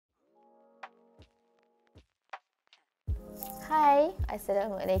Hi,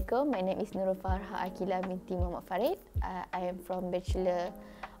 Assalamualaikum. My name is Nurul Farhah Aqilah Binti Farid. I am from Bachelor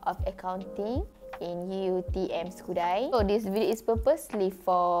of Accounting in UTM Skudai. So this video is purposely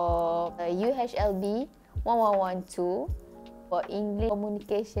for UHLB 1112 for English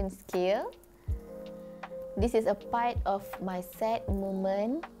communication skill. This is a part of my sad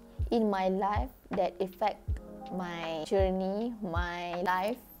moment in my life that affect my journey, my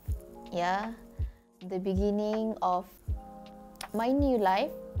life. Yeah, the beginning of my new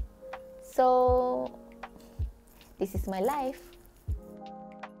life. So this is my life.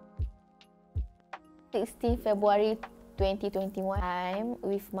 16 February 2021, I'm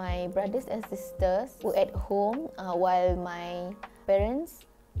with my brothers and sisters who at home while my parents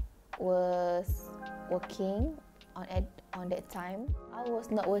was working on that time. I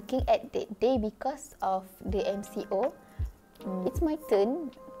was not working at that day because of the MCO. It's my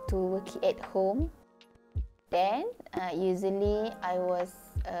turn to work at home. Then usually I was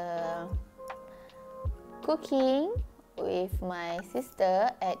cooking with my sister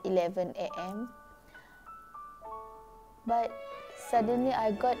at 11 AM. But suddenly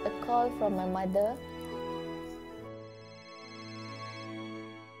I got a call from my mother.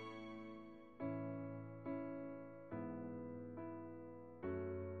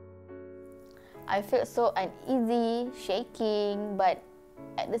 I felt so uneasy, shaking, but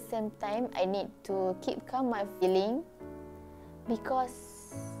at the same time, I need to keep calm my feeling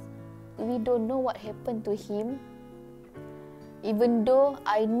because we don't know what happened to him. Even though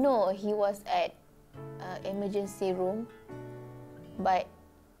I know he was at emergency room, but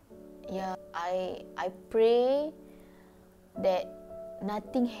yeah, I pray that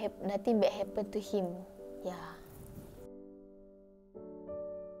nothing bad happened to him. Yeah.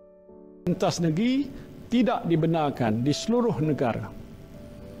 Pentas negeri tidak dibenarkan di seluruh negara.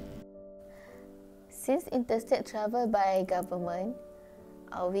 Since interstate travel by government,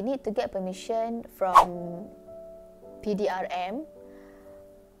 we need to get permission from PDRM.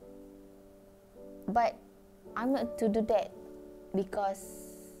 But I'm not to do that because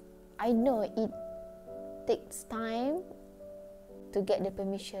I know it takes time to get the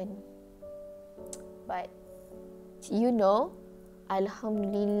permission. But you know,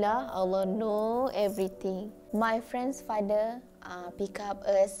 Alhamdulillah, Allah know everything. My friend's father pick up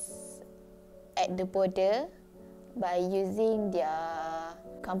us at the border by using their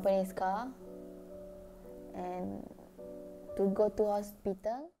company's car and to go to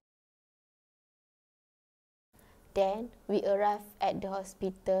hospital. Then we arrive at the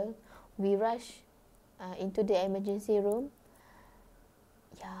hospital. We rush into the emergency room.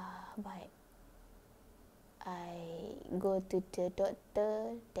 Yeah, but I go to the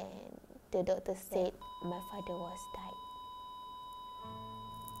doctor. Then the doctor said my father was died.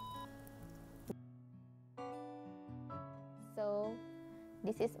 So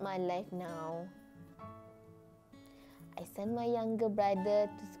this is my life now. I send my younger brother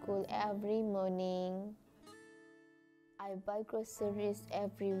to school every morning. I buy groceries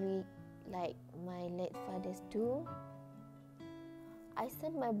every week like my late fathers do. I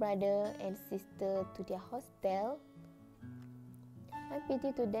send my brother and sister to their hostel. I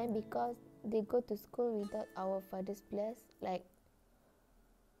pity to them because they go to school without our father's bless, like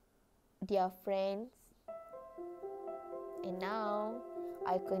their friends. And now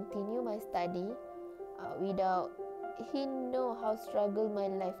I continue my study without he know how struggle my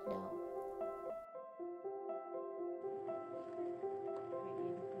life now.